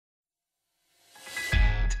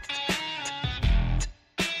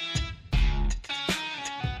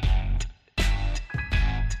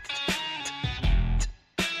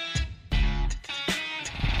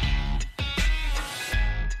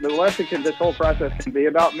less this whole process can be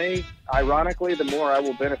about me, ironically, the more I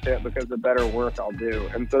will benefit because the better work I'll do.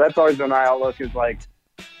 And so that's always been my outlook, is like,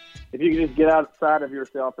 if you can just get outside of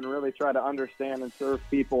yourself and really try to understand and serve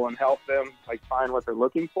people and help them like find what they're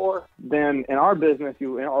looking for, then in our business,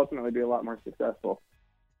 you will ultimately be a lot more successful.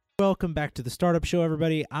 Welcome back to the Startup Show,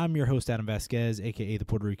 everybody. I'm your host, Adam Vasquez, a.k.a. the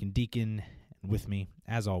Puerto Rican Deacon. And with me,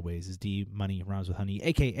 as always, is D Money Rhymes with Honey,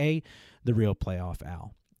 a.k.a. the Real Playoff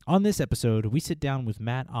Al. On this episode, we sit down with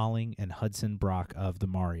Matt Alling and Hudson Brock of the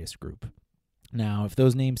Marius Group. Now, if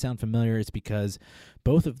those names sound familiar, it's because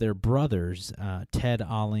both of their brothers, Ted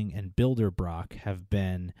Alling and Builder Brock, have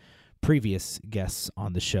been previous guests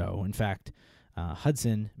on the show. In fact,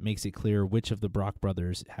 Hudson makes it clear which of the Brock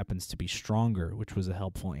brothers happens to be stronger, which was a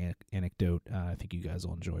helpful anecdote I think you guys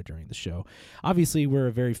will enjoy during the show. Obviously, we're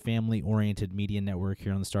a very family-oriented media network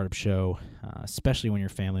here on the Startup Show, especially when your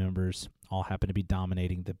family members all happen to be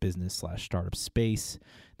dominating the business/startup space.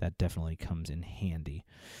 That definitely comes in handy.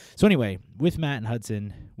 So anyway, with Matt and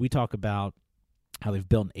Hudson, we talk about how they've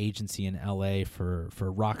built an agency in LA for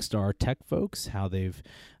rock star tech folks, how they're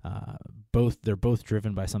both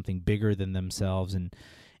driven by something bigger than themselves, and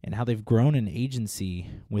how they've grown an agency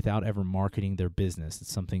without ever marketing their business.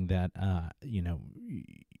 It's something that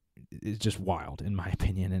is just wild, in my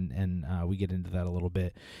opinion, and we get into that a little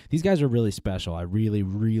bit. These guys are really special. I really,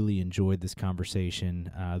 really enjoyed this conversation.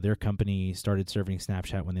 Their company started serving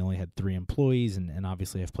Snapchat when they only had 3 employees, and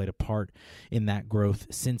obviously have played a part in that growth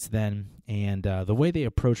since then. And the way they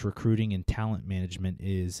approach recruiting and talent management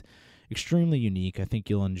is extremely unique. I think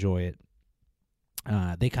you'll enjoy it.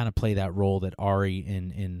 They kind of play that role that Ari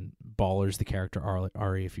in Ballers, the character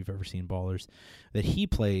Ari, if you've ever seen Ballers, that he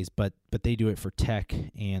plays, but they do it for tech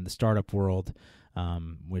and the startup world,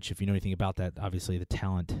 which, if you know anything about that, obviously the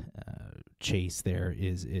talent chase there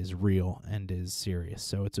is real and is serious.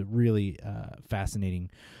 So it's a really fascinating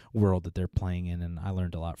world that they're playing in, and I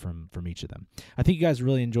learned a lot from each of them. I think you guys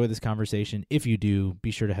really enjoy this conversation. If you do, be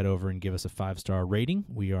sure to head over and give us a 5-star rating.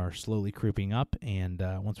 We are slowly creeping up, and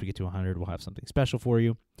once we get to 100, we'll have something special for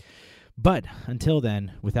you. But until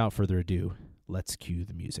then, without further ado, let's cue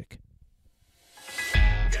the music.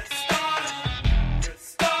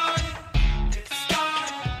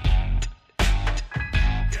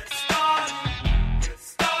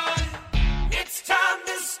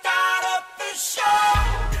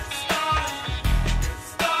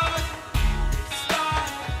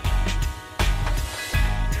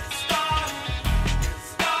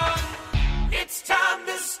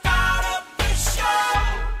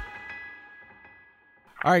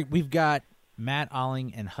 All right, we've got Matt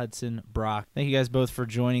Alling and Hudson Brock. Thank you guys both for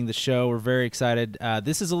joining the show. We're very excited.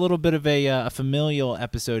 This is a little bit of a familial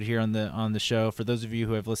episode here on the show. For those of you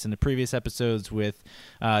who have listened to previous episodes with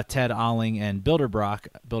Ted Alling and Builder Brock,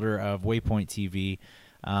 builder of Waypoint TV,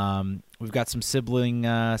 we've got some sibling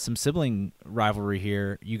rivalry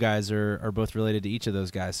here. You guys are both related to each of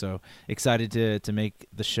those guys, so excited to make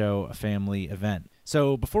the show a family event.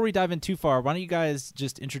 So before we dive in too far, why don't you guys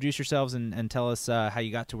just introduce yourselves and tell us how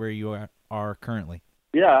you got to where you are currently?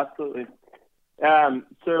 Yeah, absolutely.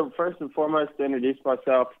 So first and foremost, to introduce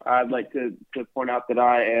myself, I'd like to point out that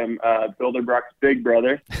I am Builder Brock's big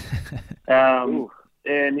brother, and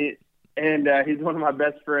he's one of my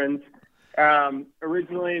best friends.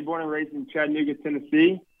 Originally born and raised in Chattanooga,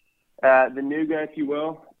 Tennessee, the Nougat, if you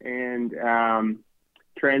will, and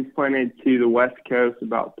transplanted to the West Coast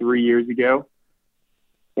about 3 years ago.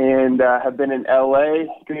 And have been in LA,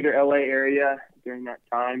 greater LA area during that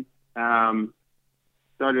time.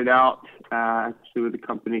 Started out actually with a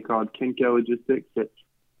company called Kinko Logistics that's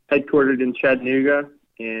headquartered in Chattanooga,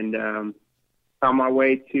 and found my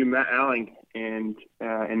way to Matt Alling and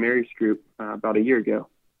Marius Group about a year ago.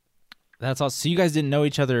 That's awesome. So you guys didn't know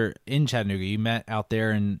each other in Chattanooga. You met out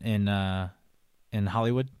there in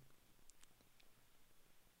Hollywood?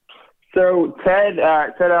 So Ted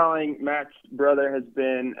Alling, Matt's brother, has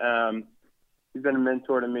been he's been a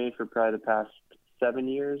mentor to me for probably the past 7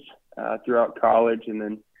 years throughout college, and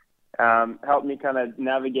then helped me kind of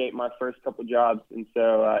navigate my first couple jobs. And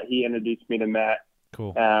so he introduced me to Matt.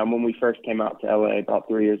 Cool. When we first came out to LA about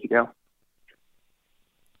 3 years ago.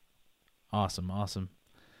 Awesome.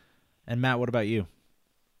 And Matt, what about you?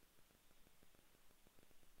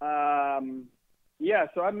 Yeah,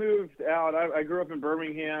 so I moved out. I grew up in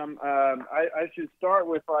Birmingham. I should start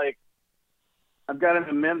with, I've got an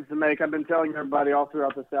amends to make. I've been telling everybody all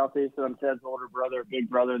throughout the Southeast that I'm Ted's older brother, big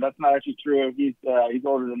brother. That's not actually true. He's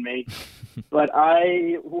older than me. But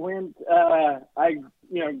I grew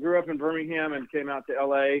up in Birmingham and came out to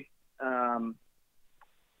L.A.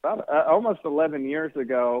 About almost 11 years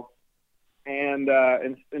ago, and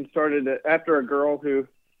started after a girl who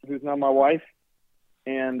who's now my wife,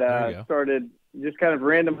 and started just kind of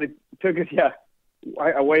randomly took it. Yeah,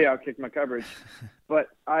 I way outkicked my coverage, but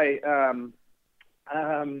I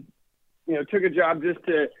took a job just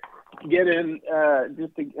to get in,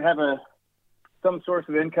 just to have some source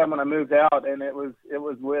of income when I moved out, and it was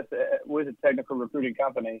with a technical recruiting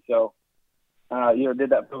company. So did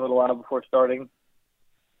that for a little while before starting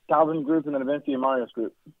Calvin Group and then eventually Marius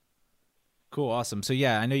Group. Cool. Awesome. So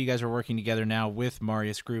yeah, I know you guys are working together now with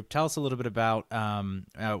Marius Group. Tell us a little bit about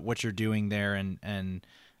what you're doing there and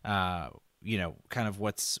kind of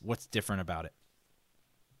what's different about it.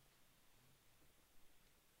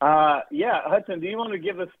 Hudson, do you want to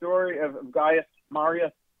give the story of Gaius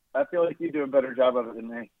Marius? I feel like you do a better job of it than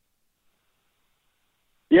me.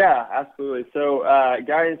 Yeah, absolutely. So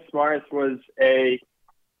Gaius Marius was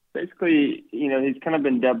basically, he's kind of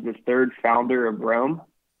been dubbed the third founder of Rome.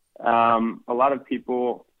 A lot of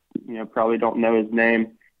people, probably don't know his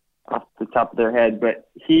name off the top of their head, but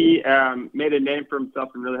he made a name for himself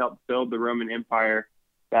and really helped build the Roman Empire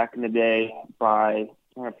back in the day by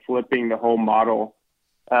kind of flipping the whole model,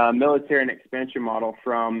 military and expansion model,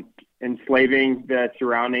 from enslaving the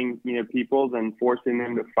surrounding, peoples and forcing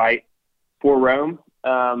them to fight for Rome.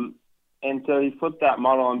 And so he flipped that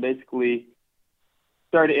model and basically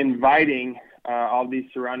started inviting all these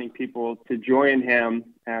surrounding people to join him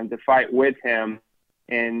and to fight with him,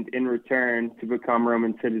 and in return to become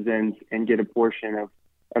Roman citizens and get a portion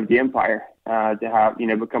of the empire, to have,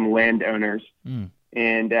 become landowners.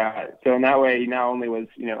 And so in that way, he not only was,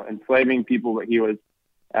 enslaving people, but he was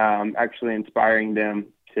actually inspiring them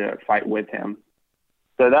to fight with him.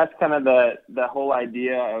 So that's kind of the whole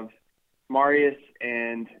idea of Marius,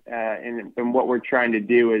 and what we're trying to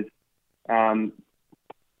do is,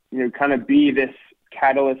 kind of be this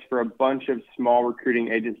catalyst for a bunch of small recruiting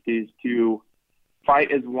agencies to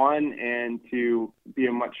fight as one and to be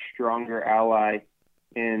a much stronger ally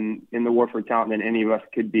in the war for talent than any of us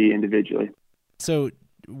could be individually. So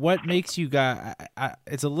what makes you guys,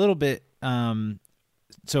 it's a little bit,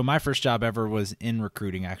 so my first job ever was in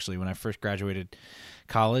recruiting, actually, when I first graduated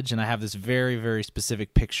college, and I have this very, very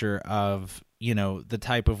specific picture of, the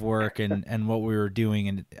type of work and what we were doing,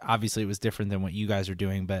 and obviously it was different than what you guys are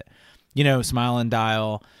doing, but, smile and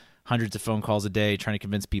dial, hundreds of phone calls a day, trying to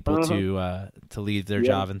convince people to leave their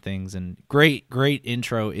job and things, and great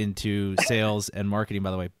intro into sales and marketing,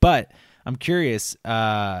 by the way. But I'm curious,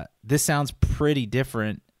 this sounds pretty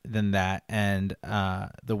different than that, and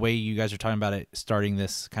the way you guys are talking about it, starting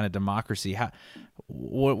this kind of democracy,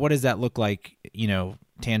 what does that look like,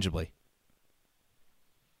 tangibly?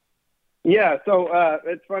 Yeah, so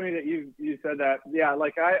it's funny that you said that. Yeah,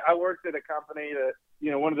 like I worked at a company that,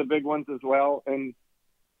 one of the big ones as well, and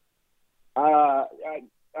I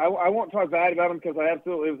won't talk bad about them because it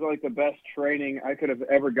was like the best training I could have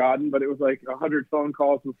ever gotten, but it was like 100 phone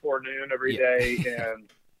calls before noon every day, and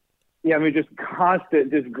just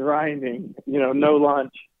constant, just grinding, no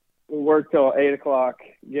lunch. We work till 8:00,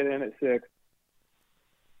 get in at 6.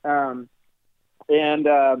 And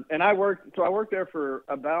I worked there for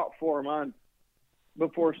about 4 months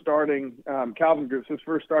before starting Calvin Group. So it was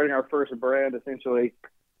first starting our first brand, essentially.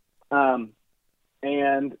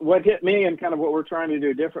 And what hit me and kind of what we're trying to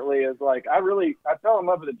do differently is, like, I fell in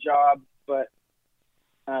love with the job, but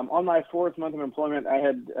on my 4th month of employment, I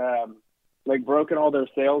had broken all their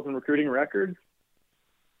sales and recruiting records.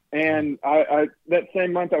 And I that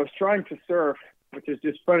same month I was trying to surf, which is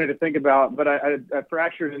just funny to think about, but I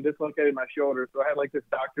fractured and dislocated my shoulder, so I had like this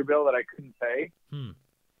doctor bill that I couldn't pay.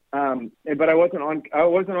 But I wasn't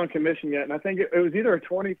on commission yet, and I think it was either a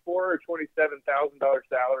 $24,000 or $27,000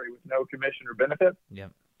 salary with no commission or benefits. Yeah.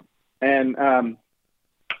 And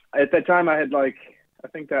at that time, I had I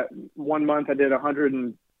think that 1 month I did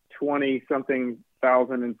 120 something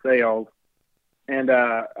thousand in sales, and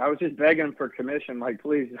I was just begging for commission, like,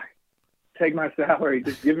 please take my salary,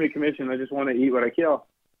 just give me commission. I just want to eat what I kill.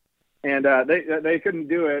 And they couldn't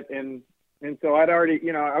do it, and so I'd already,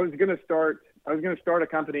 I was going to start a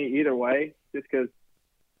company either way, just because,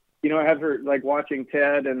 after watching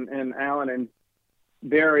Ted and Alan and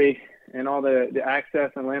Barry and all the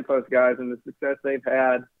Access and Lamppost guys and the success they've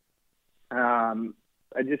had,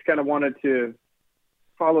 I just kind of wanted to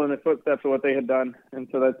follow in the footsteps of what they had done. And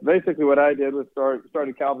so that's basically what I did, was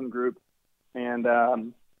started Calvin Group. And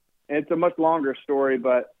it's a much longer story,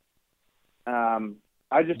 but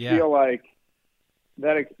I just feel like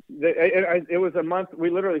that it was a month. We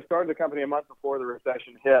literally started the company a month before the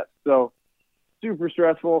recession hit. So super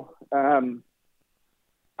stressful.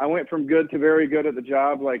 I went from good to very good at the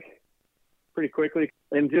job, pretty quickly.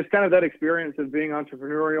 And just kind of that experience of being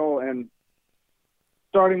entrepreneurial and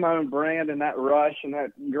starting my own brand and that rush and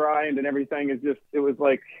that grind and everything it was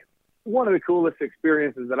like one of the coolest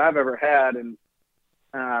experiences that I've ever had. And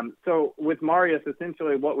so with Marius,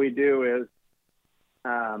 essentially what we do is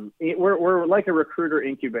we're like a recruiter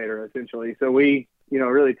incubator, essentially. So we,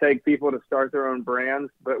 really take people to start their own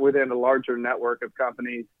brands, but within a larger network of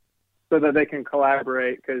companies so that they can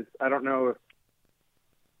collaborate. Because I don't know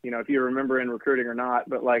if you remember in recruiting or not,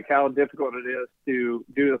 but like how difficult it is to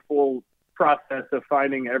do the full process of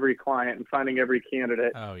finding every client and finding every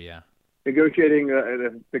candidate. Oh, yeah. Negotiating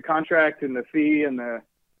the contract and the fee and the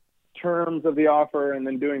terms of the offer, and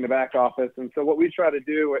then doing the back office. And so what we try to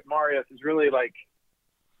do at Marius is really like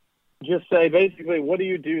just say, basically, what do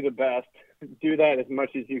you do the best? Do that as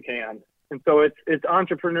much as you can. And so it's an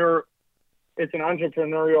entrepreneurial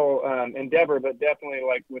endeavor, but definitely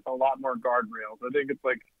like with a lot more guardrails. I think it's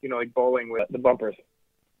like, like bowling with the bumpers.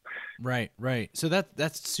 Right. So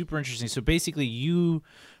that's super interesting. So basically you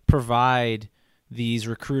provide these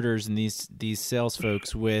recruiters and these sales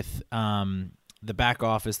folks with the back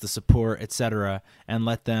office, the support, et cetera, and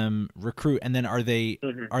let them recruit. And then are they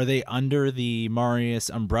under the Marius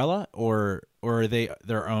umbrella, or are they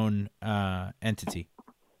their own entity?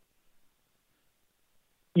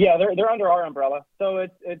 Yeah, they're under our umbrella. So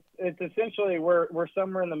it's essentially we're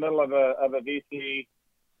somewhere in the middle of a VC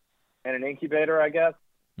and an incubator, I guess.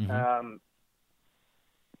 Mm-hmm.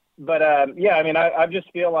 Yeah, I mean, I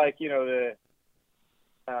just feel like the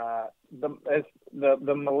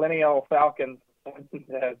millennial Falcons,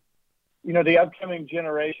 the upcoming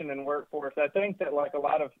generation in workforce. I think that like a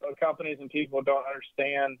lot of companies and people don't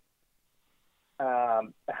understand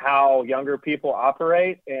how younger people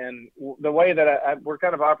operate, and the way that we're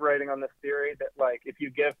kind of operating on this theory that like if you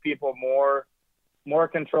give people more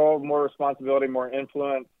control, more responsibility, more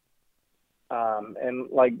influence, and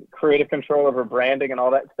like creative control over branding and all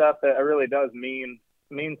that stuff, that it really does mean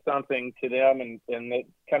something to them, and it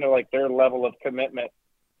kind of like their level of commitment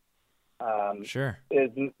sure, is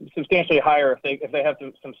substantially higher if they have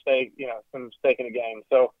some stake in the game.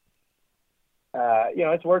 So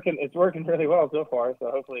it's working really well so far.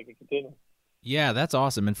 So hopefully it can continue. Yeah, that's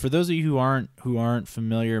awesome. And for those of you who aren't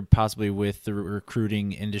familiar possibly with the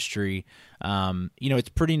recruiting industry, it's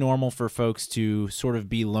pretty normal for folks to sort of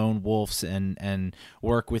be lone wolves and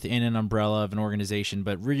work within an umbrella of an organization,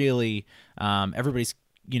 but really everybody's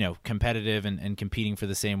competitive and competing for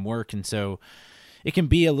the same work, and so it can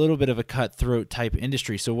be a little bit of a cutthroat type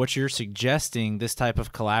industry. So what you're suggesting, this type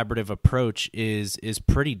of collaborative approach, is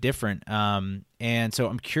pretty different. And so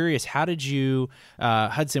I'm curious, how did you,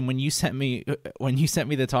 Hudson, when you sent me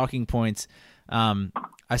the talking points,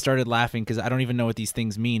 I started laughing because I don't even know what these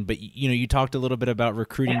things mean. But you talked a little bit about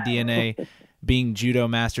recruiting DNA, being judo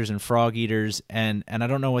masters and frog eaters, and I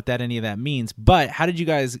don't know what any of that means. But how did you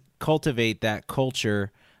guys cultivate that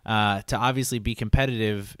culture to obviously be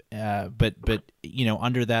competitive, but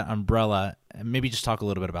under that umbrella? Maybe just talk a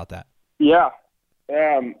little bit about that. Yeah.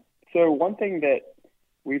 So one thing that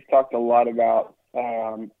we've talked a lot about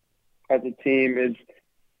as a team is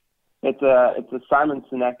it's a Simon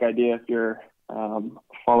Sinek idea if you're a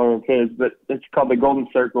follower of his, but it's called the Golden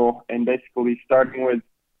Circle, and basically starting with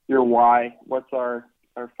your why. What's our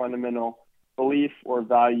fundamental belief or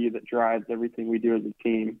value that drives everything we do as a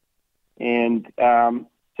team? And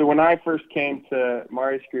so when I first came to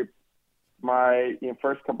Marius Group, my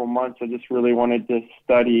first couple months, I just really wanted to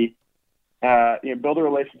study, build a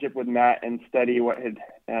relationship with Matt and study what had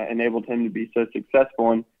enabled him to be so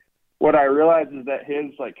successful. And what I realized is that his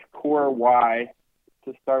core why,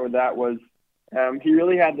 to start with that, was he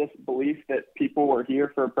really had this belief that people were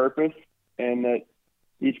here for a purpose, and that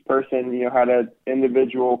each person had an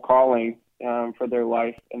individual calling for their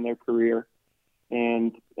life and their career,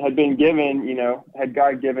 and had been given, had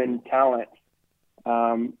God-given talent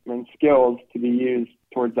and skills to be used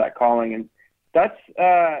towards that calling. And that's,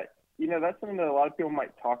 that's something that a lot of people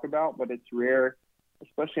might talk about, but it's rare,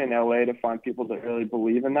 especially in LA, to find people that really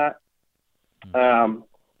believe in that.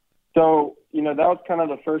 So, that was kind of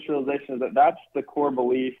the first realization, that that's the core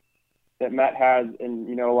belief that Matt has.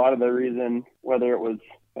 And, a lot of the reason, whether it was,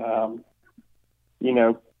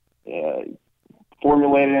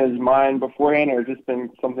 formulated in his mind beforehand, or just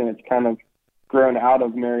been something that's kind of grown out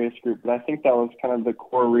of Marius Group. But I think that was kind of the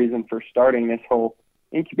core reason for starting this whole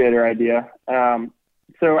incubator idea.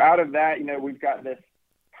 So out of that, we've got this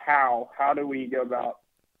how do we go about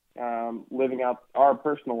living out our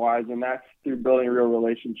personal lives, and that's through building real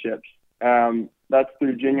relationships. That's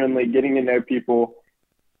through genuinely getting to know people,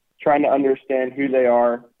 trying to understand who they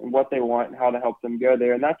are and what they want and how to help them go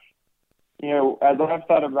there. And that's, as I've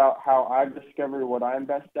thought about how I've discovered what I'm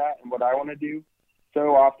best at and what I want to do,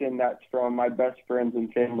 so often that's from my best friends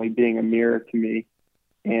and family being a mirror to me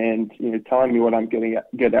and, telling me what I'm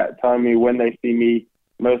good at, telling me when they see me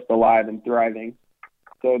most alive and thriving.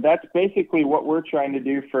 So that's basically what we're trying to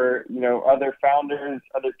do for, other founders,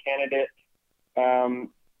 other candidates,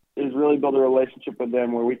 is really build a relationship with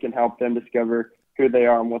them where we can help them discover who they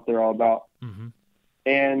are and what they're all about. Mm-hmm.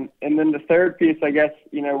 And then the third piece, I guess,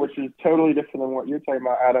 which is totally different than what you're talking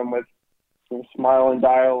about, Adam, with smile and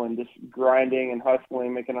dial and just grinding and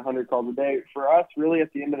hustling, making 100 calls a day. For us, really,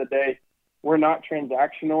 at the end of the day, we're not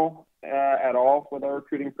transactional at all with our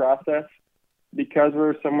recruiting process because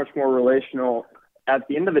we're so much more relational. At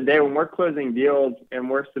the end of the day, when we're closing deals and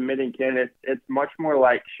we're submitting candidates, it's much more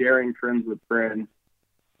like sharing friends with friends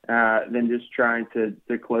than just trying to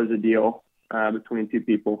close a deal between two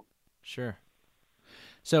people. Sure.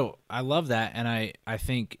 So I love that, and I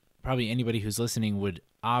think probably anybody who's listening would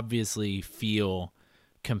obviously feel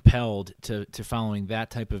compelled to following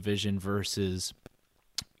that type of vision versus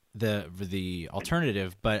the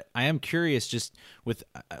alternative. But I am curious, just with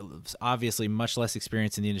obviously much less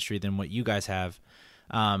experience in the industry than what you guys have,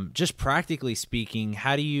 just practically speaking,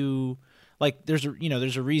 how do you, like, there's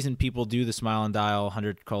a reason people do the smile and dial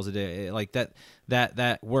 100 calls a day, like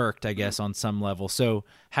that worked, I guess, on some level. So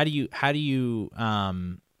how do you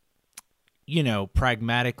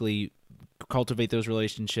pragmatically cultivate those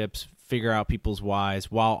relationships, figure out people's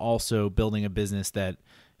whys while also building a business that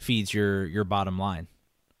feeds your bottom line?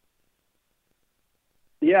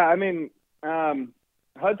 Yeah, I mean,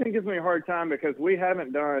 Hudson gives me a hard time because we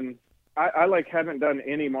haven't done, I haven't done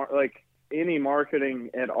any marketing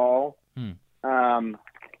at all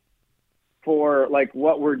for like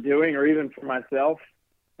what we're doing, or even for myself.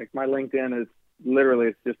 Like my LinkedIn is literally,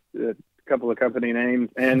 it's just a couple of company names.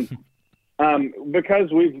 And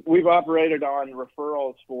because we've operated on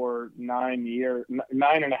referrals for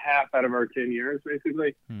 9.5 out of our 10 years,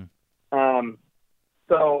 basically.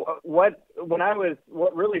 So what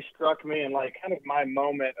really struck me and like kind of my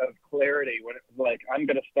moment of clarity when it was like, I'm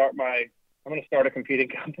going to start a competing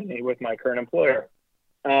company with my current employer.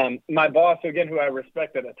 My boss, again, who I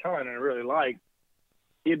respected a ton and I really liked,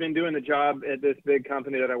 he had been doing the job at this big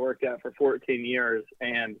company that I worked at for 14 years.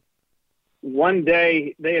 And one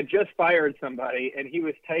day they had just fired somebody and he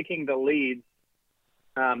was taking the leads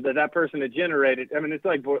that person had generated. I mean, it's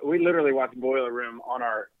like, we literally watched Boiler Room on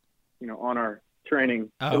our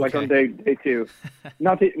training, like on day 2,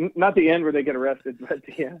 not the end where they get arrested, but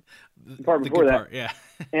the part before that. Part, yeah.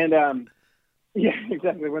 And yeah,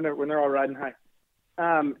 exactly, when they're all riding high.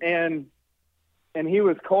 And he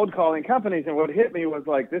was cold calling companies, and what hit me was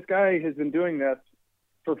like, this guy has been doing this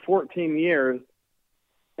for 14 years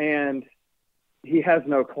and he has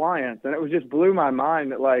no clients. And it was just blew my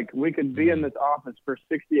mind that like we could be in this office for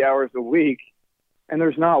 60 hours a week and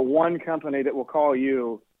there's not one company that will call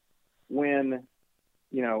you when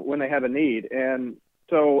they have a need. And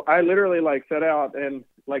so I literally like set out, and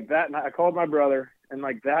like that night I called my brother, and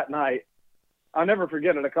like that night, I'll never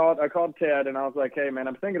forget it. I called Ted and I was like, hey man,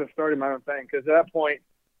 I'm thinking of starting my own thing. Cause at that point,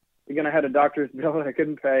 again, I had a doctor's bill that I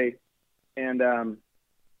couldn't pay and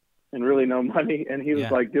really no money. And he was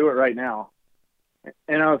like, do it right now.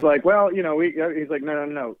 And I was like, well, he's like,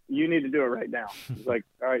 no, you need to do it right now. He's like,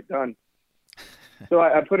 all right, done. So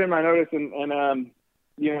I put in my notice and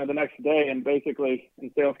the next day, and basically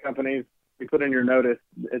in sales companies, you put in your notice.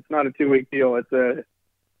 It's not a 2-week deal. It's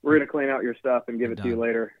we're going to clean out your stuff and give it to you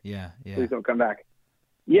later. Yeah. Please don't come back.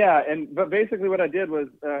 Yeah. But basically what I did was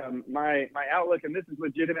my outlook, and this is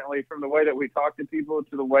legitimately from the way that we talk to people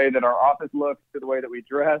to the way that our office looks to the way that we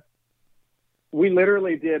dress. We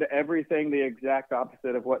literally did everything the exact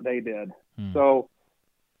opposite of what they did. So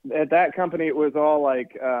at that company, it was all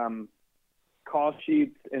like call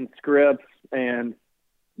sheets and scripts and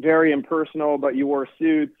very impersonal, but you wore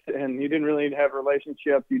suits and you didn't really have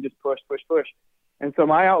relationships. You just push. And so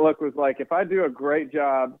my outlook was like, if I do a great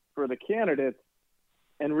job for the candidates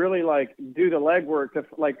and really like do the legwork to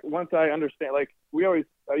like, once I understand, like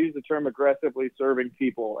I use the term aggressively serving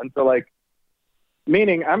people. And so like,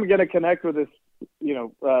 meaning I'm going to connect with this,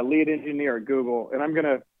 lead engineer at Google, and I'm going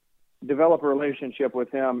to develop a relationship with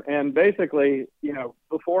him. And basically,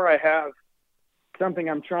 before I have something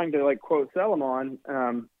I'm trying to like quote sell him on,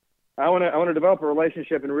 I want to develop a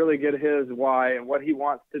relationship and really get his why and what he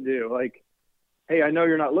wants to do. Like, hey, I know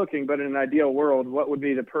you're not looking, but in an ideal world, what would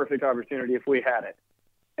be the perfect opportunity if we had it?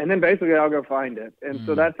 And then basically I'll go find it. And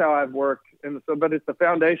so that's how I've worked. And so, but it's the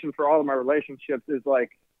foundation for all of my relationships is like,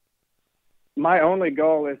 my only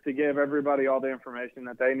goal is to give everybody all the information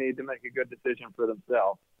that they need to make a good decision for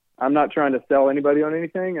themselves. I'm not trying to sell anybody on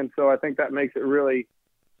anything. And so I think that makes it really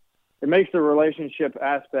it makes the relationship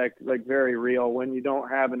aspect like very real when you don't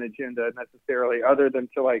have an agenda necessarily other than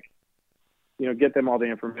to like, get them all the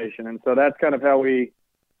information. And so that's kind of how we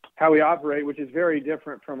operate, which is very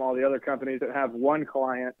different from all the other companies that have one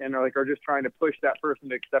client and are just trying to push that person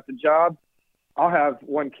to accept a job. I'll have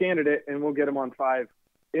one candidate and we'll get them on 5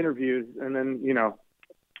 interviews. And then,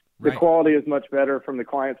 the quality is much better from the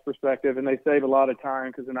client's perspective, and they save a lot of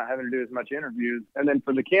time because they're not having to do as much interviews. And then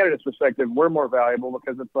from the candidate's perspective, we're more valuable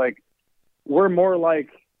because it's like we're more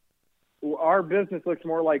like our business looks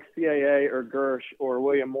more like CAA or Gersh or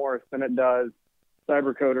William Morris than it does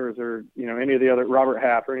CyberCoders or any of the other Robert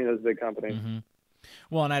Half or any of those big companies. Mm-hmm.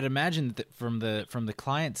 Well, and I'd imagine that from the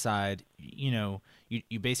client side, you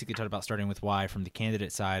basically talked about starting with why from the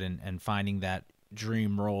candidate side and finding that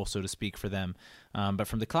dream role, so to speak, for them. But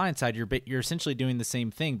from the client side, you're essentially doing the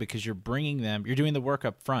same thing because you're doing the work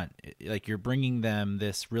up front. Like you're bringing them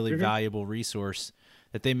this really valuable resource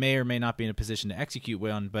that they may or may not be in a position to execute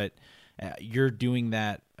on, but you're doing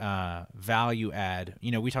that value add.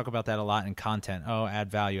 We talk about that a lot in content. Oh,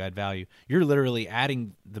 add value. You're literally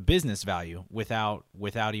adding the business value without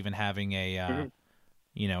even having a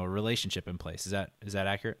a relationship in place. Is that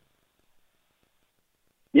accurate?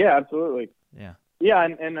 Yeah, absolutely. Yeah. Yeah,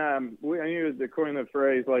 and I use the coin the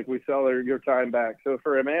phrase like we sell your time back. So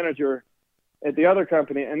for a manager at the other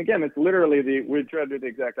company, and again, it's literally we try to do the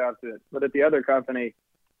exact opposite. But at the other company,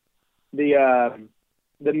 the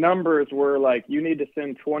numbers were like you need to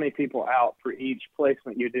send 20 people out for each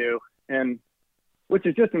placement you do, and which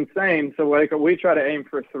is just insane. So like we try to aim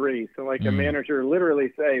for 3. So like a manager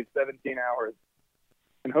literally saves 17 hours,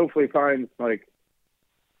 and hopefully finds like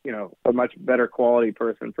a much better quality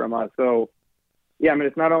person from us. So. Yeah, I mean,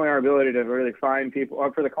 it's not only our ability to really find people.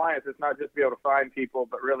 For the clients, it's not just be able to find people,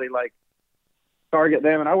 but really like target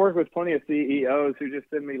them. And I work with plenty of CEOs who just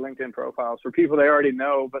send me LinkedIn profiles for people they already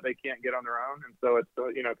know, but they can't get on their own. And so it's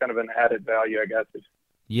kind of an added value, I guess. If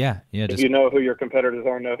you know who your competitors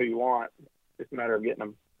are, know who you want. It's a matter of getting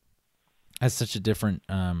them. That's such a different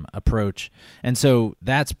approach. And so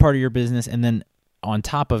that's part of your business. And then on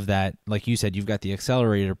top of that, like you said, you've got the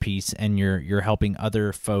accelerator piece, and you're helping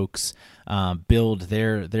other folks build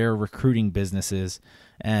their recruiting businesses.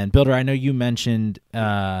 And Builder, I know you mentioned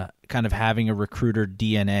kind of having a recruiter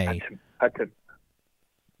DNA. Hudson.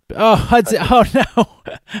 Oh, Hudson! Oh no!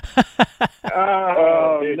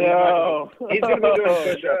 Dude, no! He's gonna be doing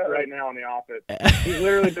push-ups right now in the office. He's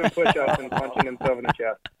literally doing push-ups and punching himself in the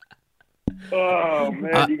chest. Oh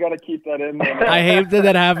man, you got to keep that in there. I hate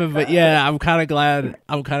that happened, but yeah, I'm kind of glad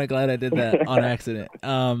I did that on accident.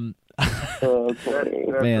 That's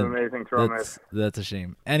man, amazing trauma. That's a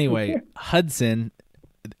shame. Anyway, Hudson,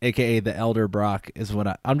 aka the Elder Brock, is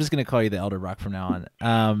what I'm just gonna call you the Elder Brock from now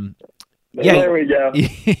on. Yeah, there we go.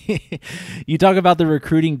 You talk about the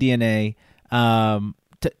recruiting DNA. How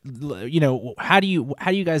do you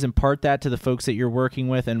guys impart that to the folks that you're working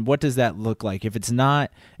with, and what does that look like if it's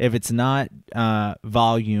not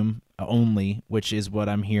volume only, which is what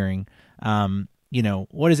I'm hearing?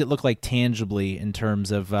 What does it look like tangibly in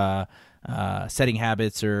terms of setting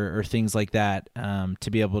habits or things like that to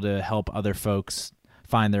be able to help other folks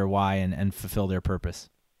find their why and fulfill their purpose?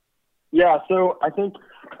 Yeah, so I think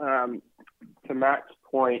to Mac's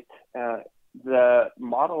point, the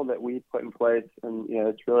model that we put in place, and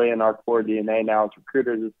it's really in our core DNA now as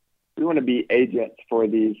recruiters, is we want to be agents for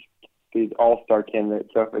these all-star candidates.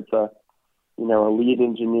 So if it's a lead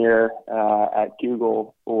engineer at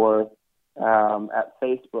Google or at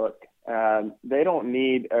Facebook, they don't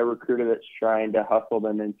need a recruiter that's trying to hustle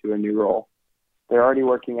them into a new role. They're already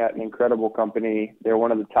working at an incredible company. They're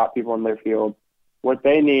one of the top people in their field. What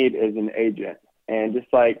they need is an agent. And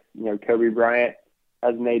just like Kobe Bryant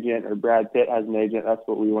has an agent or Brad Pitt has an agent, that's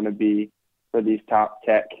what we want to be for these top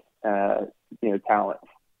tech, talents.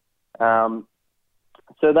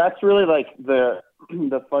 So that's really like the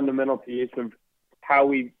fundamental piece of how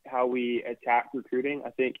we attack recruiting. I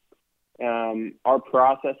think our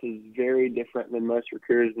process is very different than most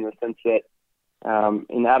recruiters in the sense that,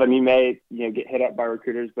 and Adam, you may get hit up by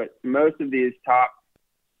recruiters, but most of these top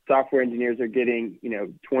software engineers are getting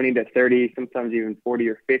 20 to 30, sometimes even 40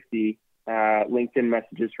 or 50 LinkedIn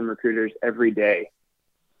messages from recruiters every day.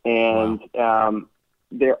 And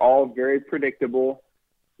they're all very predictable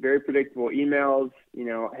emails.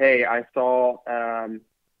 Hey, I saw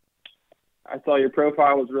your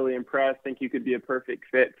profile, was really impressed. Think you could be a perfect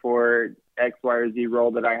fit for X, Y, or Z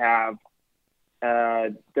role that I have.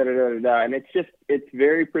 And it's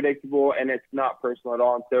very predictable, and it's not personal at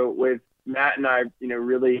all. And so with Matt and I,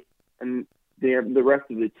 really, and the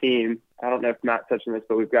rest of the team, I don't know if Matt touched on this,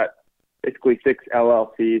 but we've got basically 6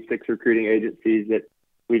 LLCs, 6 recruiting agencies that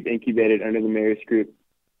we've incubated under the Mayor's Group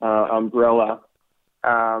umbrella.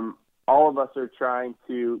 All of us are trying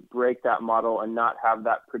to break that model and not have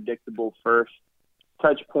that predictable first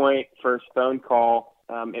touch point, first phone call.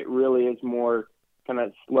 It really is more kind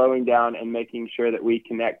of slowing down and making sure that we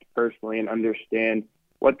connect personally and understand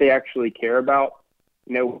what they actually care about,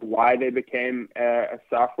 why they became a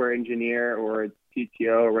software engineer or a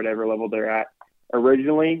CTO or whatever level they're at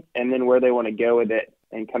originally, and then where they want to go with it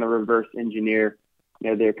and kind of reverse engineer,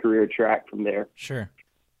 their career track from there. Sure.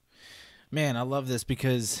 Man, I love this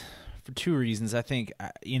because for two reasons. I think,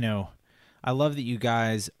 I love that you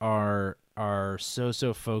guys are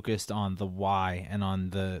so focused on the why and on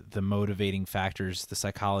the motivating factors, the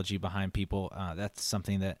psychology behind people. That's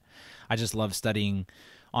something that I just love studying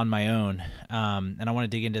on my own. And I want to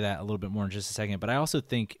dig into that a little bit more in just a second. But I also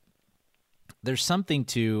think there's something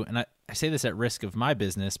to, and I say this at risk of my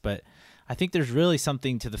business, but I think there's really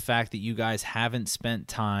something to the fact that you guys haven't spent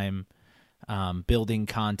time building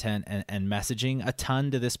content and messaging a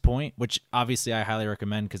ton to this point, which obviously I highly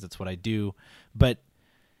recommend because that's what I do. But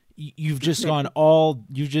you've just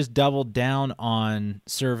you've just doubled down on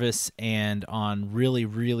service and on really,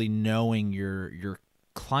 really knowing your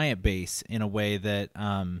client base in a way that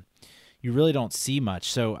you really don't see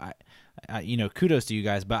much. So I kudos to you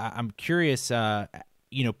guys, but I'm curious,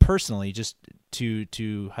 personally, just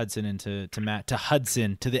to Hudson and to Matt, to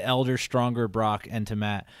Hudson, to the elder, stronger Brock, and to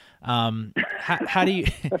Matt. How do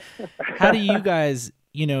you guys,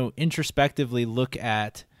 introspectively look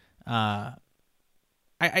at, I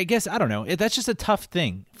guess, I don't know. That's just a tough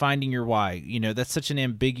thing, finding your why. That's such an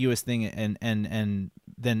ambiguous thing, and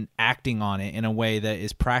then acting on it in a way that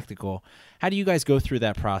is practical. How do you guys go through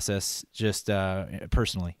that process, just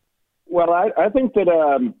personally? Well, I think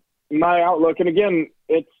that my outlook, and again,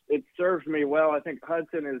 it served me well. I think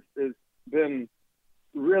Hudson has been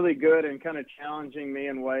really good in kind of challenging me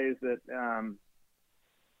in ways that,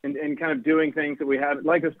 and kind of doing things that we have,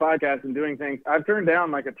 like this podcast, and doing things. I've turned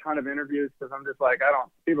down like a ton of interviews because I'm just like,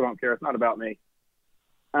 people don't care. It's not about me.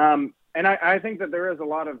 And I think that there is a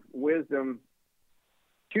lot of wisdom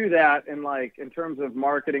to that, in terms of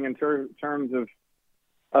marketing, in terms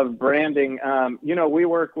of branding. We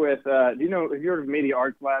work with, have you heard of Media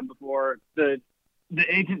Arts Lab before? The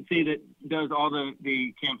agency that does all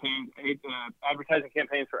the campaigns, advertising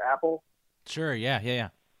campaigns for Apple. Sure. Yeah.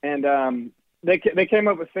 And they came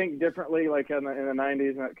up with Think Differently, like in the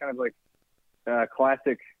 90s, and that kind of like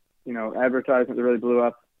classic, advertisement that really blew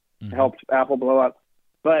up, helped Apple blow up.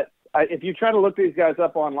 But if you try to look these guys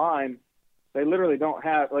up online, they literally don't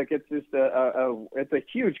have, it's just it's a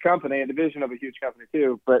huge company, a division of a huge company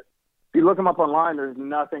too. But if you look them up online, there's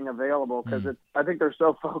nothing available because I think they're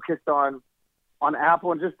so focused on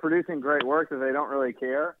Apple and just producing great work that they don't really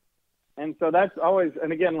care. And so that's always,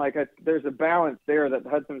 and again, there's a balance there that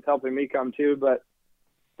Hudson's helping me come to. But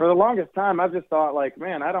for the longest time, I've just thought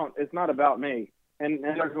man, it's not about me. And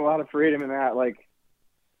there's a lot of freedom in that.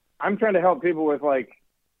 I'm trying to help people with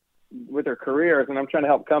their careers, and I'm trying to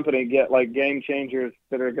help company get game changers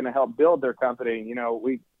that are going to help build their company.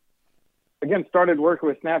 We again started working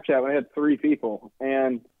with Snapchat when I had 3 people,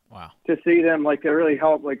 and wow, to see them to really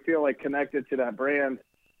help feel connected to that brand,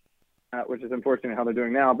 which is unfortunately how they're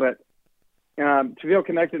doing now. But to feel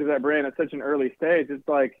connected to that brand at such an early stage, it's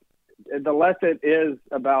the less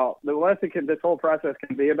this whole process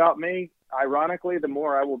can be about me. Ironically, the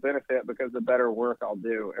more I will benefit because the better work I'll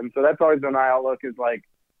do. And so that's always been my outlook, is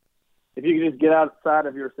if you can just get outside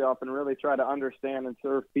of yourself and really try to understand and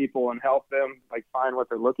serve people and help them find what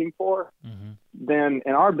they're looking for, then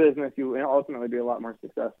in our business, you will ultimately be a lot more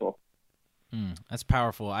successful. That's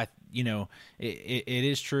powerful. It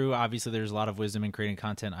is true. Obviously, there's a lot of wisdom in creating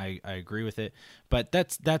content. I agree with it, but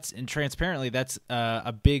that's and transparently, that's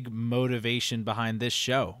a big motivation behind this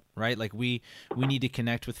show, right? We need to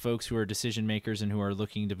connect with folks who are decision makers and who are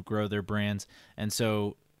looking to grow their brands, and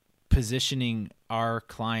so positioning our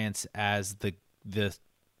clients as the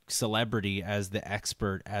celebrity, as the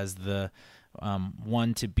expert, as the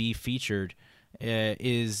one to be featured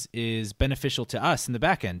is beneficial to us in the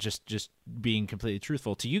back end. Just being completely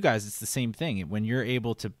truthful to you guys, it's the same thing. When you're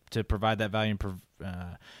able to provide that value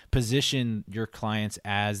and position your clients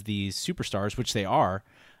as these superstars, which they are,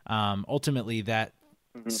 ultimately that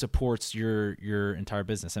supports your entire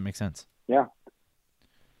business. That makes sense. Yeah.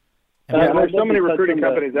 And there's so many recruiting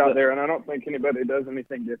companies out there, and I don't think anybody does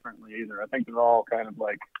anything differently either. I think they're all kind of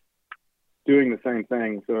doing the same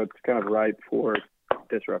thing, so it's kind of ripe for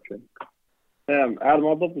disruption. Adam, I'd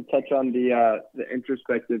love to touch on the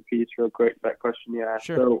introspective piece real quick, that question you asked.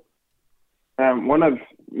 Sure. So one of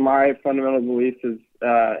my fundamental beliefs is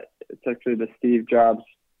it's actually the Steve Jobs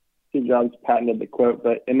Steve Jobs patented the quote,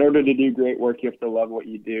 but in order to do great work, you have to love what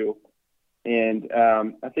you do. And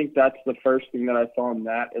I think that's the first thing that I saw in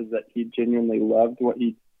Matt, is that he genuinely loved what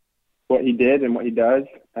he did and what he does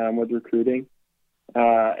with recruiting.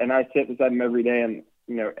 And I sit beside him every day, and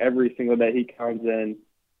every single day he comes in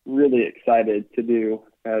really excited to do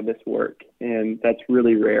this work, and that's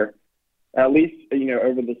really rare. At least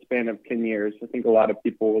over the span of 10 years, I think a lot of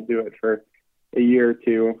people will do it for a year or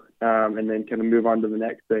two, and then kind of move on to the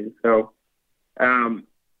next thing. So, so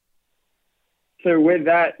with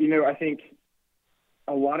that, I think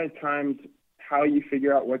a lot of times how you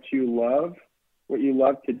figure out what you love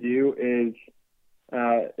to do is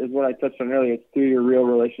what I touched on earlier. It's through your real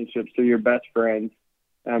relationships, through your best friends,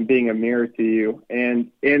 being a mirror to you. And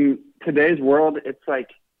in today's world, it's like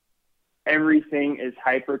everything is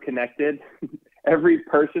hyper connected. Every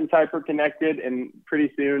person's hyper connected, and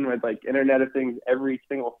pretty soon with like Internet of Things, every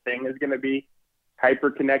single thing is going to be hyper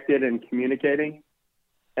connected and communicating.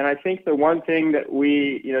 And I think the one thing that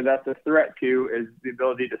that's a threat to is the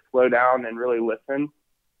ability to slow down and really listen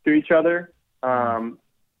to each other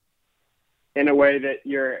in a way that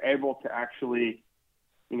you're able to actually,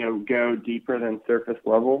 go deeper than surface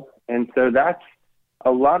level. And so that's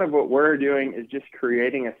a lot of what we're doing, is just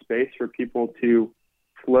creating a space for people to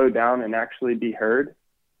slow down and actually be heard,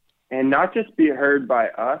 and not just be heard by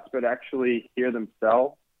us, but actually hear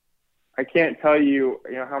themselves. I can't tell you,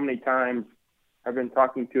 how many times I've been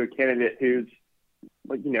talking to a candidate who's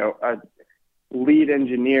like, a lead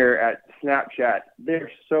engineer at Snapchat.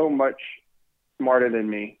 They're so much smarter than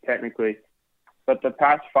me technically, but the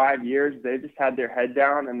past 5 years, they've just had their head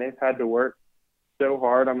down, and they've had to work so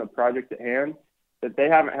hard on the project at hand that they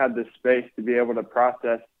haven't had the space to be able to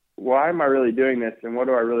process, why am I really doing this, and what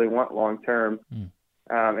do I really want long term?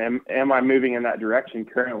 Am I moving in that direction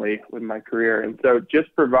currently with my career? And so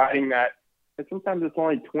just providing that, and sometimes it's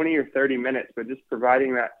only 20 or 30 minutes, but just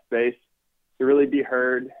providing that space to really be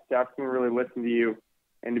heard, to have someone really listen to you,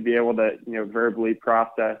 and to be able to, verbally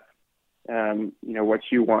process, what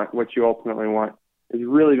you want, what you ultimately want, is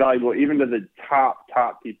really valuable, even to the top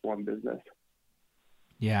people in business.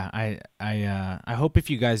 Yeah, I hope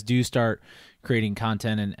if you guys do start creating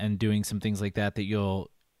content and doing some things like that, that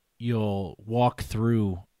you'll walk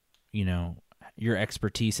through, your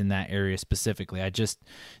expertise in that area specifically. I just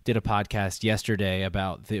did a podcast yesterday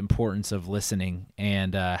about the importance of listening,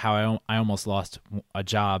 and how I almost lost a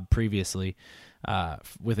job previously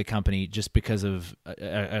with a company just because of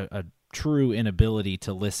a true inability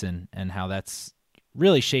to listen, and how that's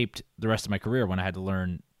really shaped the rest of my career when I had to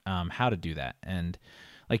learn how to do that. And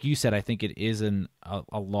like you said, I think it is a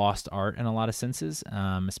lost art in a lot of senses,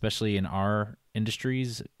 especially in our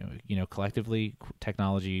industries, collectively,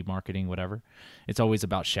 technology, marketing, whatever. It's always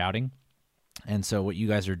about shouting. And so what you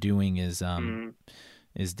guys are doing is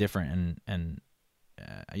different. And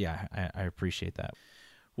I appreciate that.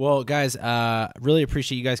 Well, guys, really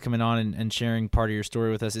appreciate you guys coming on and sharing part of your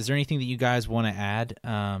story with us. Is there anything that you guys want to add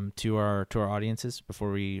to our audiences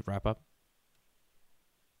before we wrap up?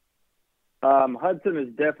 Hudson is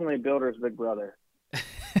definitely Builder's big brother. So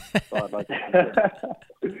I'd like to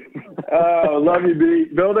love you, B.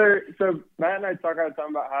 Builder. So Matt and I talk all the time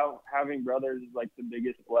about how having brothers is like the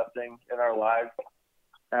biggest blessing in our lives.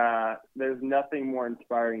 There's nothing more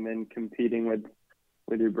inspiring than competing with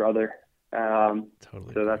your brother.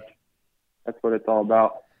 Totally. So that's what it's all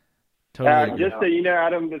about. Totally. Just so you know,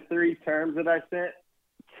 Adam, the 3 terms that I sent,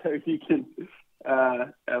 so you can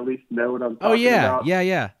at least know what I'm talking about.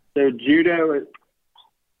 Yeah. So judo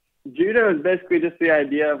is basically just the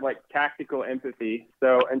idea of like tactical empathy.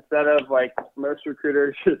 So instead of like most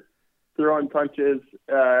recruiters just throwing punches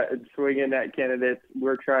and swinging at candidates,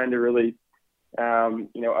 we're trying to really,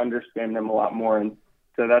 understand them a lot more. And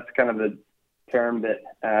so that's kind of the term that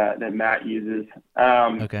Matt uses.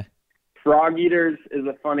 Okay. Frog eaters is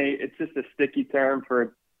it's just a sticky term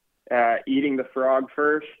for eating the frog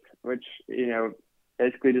first, which,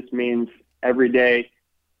 basically just means every day,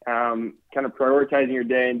 kind of prioritizing your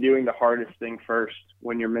day and doing the hardest thing first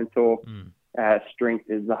when your mental strength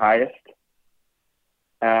is the highest.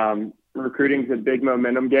 Recruiting is a big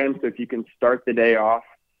momentum game. So if you can start the day off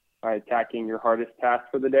by attacking your hardest task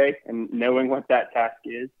for the day and knowing what that task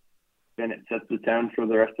is, then it sets the tone for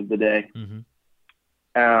the rest of the day. Mm-hmm.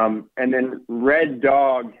 And then Red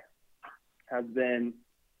Dog has been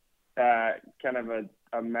kind of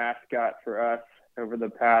a mascot for us over the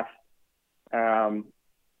past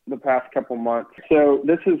couple months. So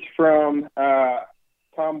this is from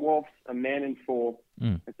Tom Wolfe's A Man in Full.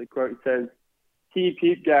 It's a quote. It says, T.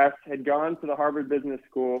 Peepgas had gone to the Harvard Business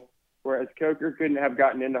School, whereas Coker couldn't have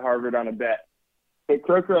gotten into Harvard on a bet. But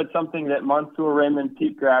Croker had something that Monsieur Raymond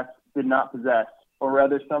Peepgas did not possess, or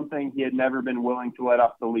rather something he had never been willing to let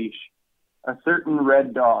off the leash. A certain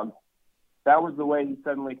red dog. That was the way he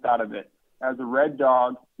suddenly thought of it. As a red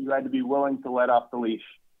dog, you had to be willing to let off the leash.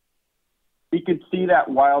 He could see that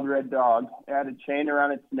wild red dog. It had a chain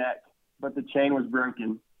around its neck, but the chain was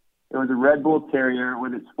broken. It was a Red Bull Terrier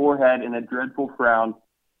with its forehead in a dreadful frown,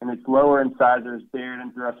 and its lower incisors bared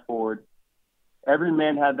and thrust forward. Every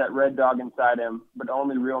man had that red dog inside him, but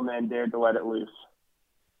only real men dared to let it loose.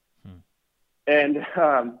 And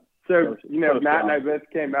Matt and I both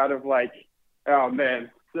came out of oh man,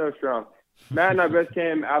 so strong. Matt and I both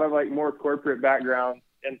came out of more corporate backgrounds,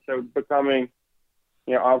 and so becoming,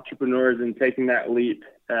 entrepreneurs and taking that leap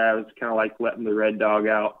was kind of like letting the red dog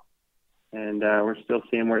out, and we're still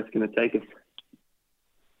seeing where it's going to take us.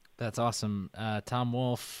 That's awesome. Tom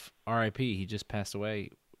Wolfe, R.I.P. He just passed away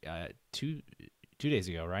 2 days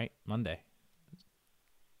ago, right? Monday.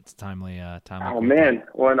 It's timely. Oh man!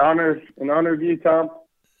 Well, in honor of you, Tom.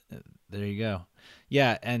 There you go.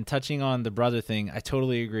 Yeah, and touching on the brother thing, I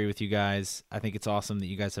totally agree with you guys. I think it's awesome that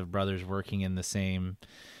you guys have brothers working in the same,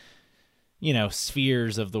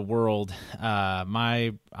 spheres of the world. I'm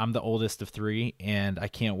the oldest of 3, and I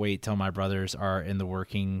can't wait till my brothers are in the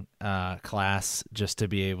working class just to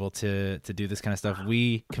be able to do this kind of stuff.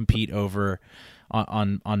 We compete over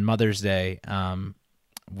on Mother's Day.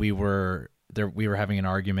 We were having an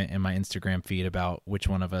argument in my Instagram feed about which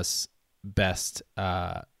one of us best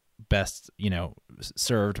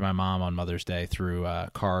served my mom on Mother's Day through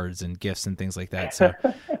cards and gifts and things like that. So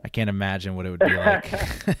I can't imagine what it would be like.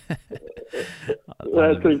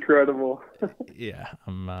 That's incredible. Yeah,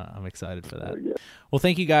 I'm excited for that. Well,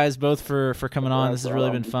 thank you guys both for coming on. This has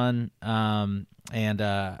really been fun. And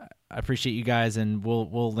I appreciate you guys, and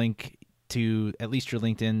we'll link to at least your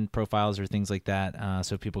LinkedIn profiles or things like that,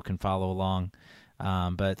 so people can follow along.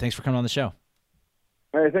 But thanks for coming on the show.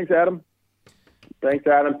 Hey, thanks, Adam.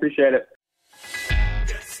 Appreciate it.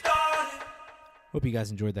 Hope you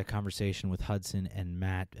guys enjoyed that conversation with Hudson and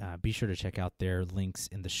Matt. Be sure to check out their links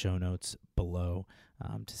in the show notes below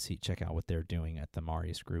to check out what they're doing at the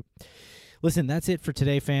Marius Group. Listen, that's it for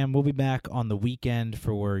today, fam. We'll be back on the weekend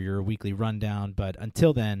for your weekly rundown. But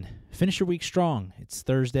until then, finish your week strong. It's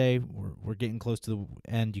Thursday. We're getting close to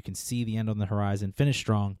the end. You can see the end on the horizon. Finish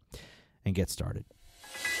strong and get started.